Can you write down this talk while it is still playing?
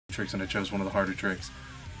tricks and I chose one of the harder tricks.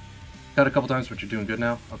 Got a couple times, but you're doing good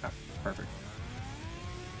now? Okay, perfect.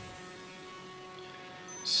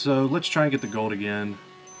 So let's try and get the gold again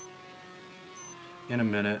in a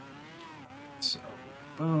minute. So,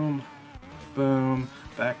 boom, boom,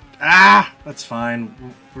 back. Ah! That's fine.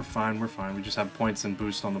 We're fine, we're fine. We just have points and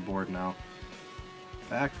boost on the board now.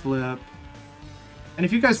 Backflip. And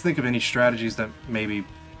if you guys think of any strategies that maybe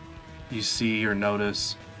you see or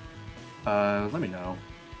notice, let me know.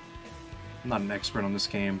 I'm not an expert on this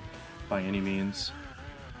game by any means.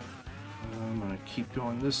 I'm gonna keep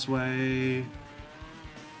going this way.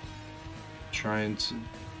 Trying to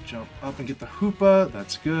jump up and get the hoopa.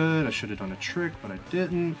 That's good. I should have done a trick, but I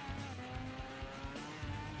didn't.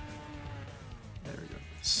 There we go.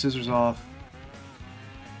 Scissors off.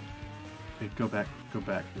 Okay, go back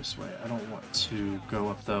this way. I don't want to go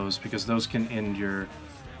up those because those can end your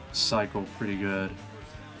cycle pretty good.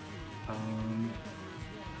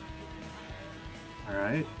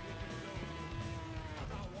 Alright.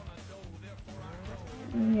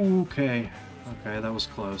 Okay. Okay, that was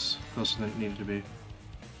close. Closer than it needed to be.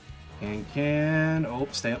 Oh,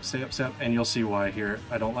 stay up, stay up, stay up. And you'll see why here.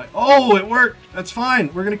 I don't like... Oh, it worked! That's fine!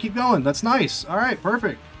 We're gonna keep going. That's nice. Alright,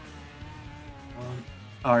 perfect.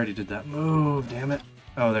 I already did that move, damn it.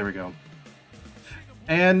 Oh, there we go.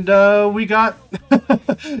 And we got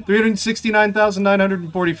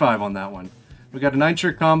 369,945 on that one. We got a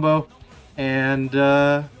 9-trick combo, and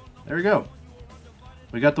there we go.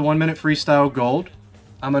 We got the 1-minute freestyle gold.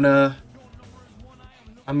 I'm gonna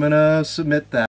submit that.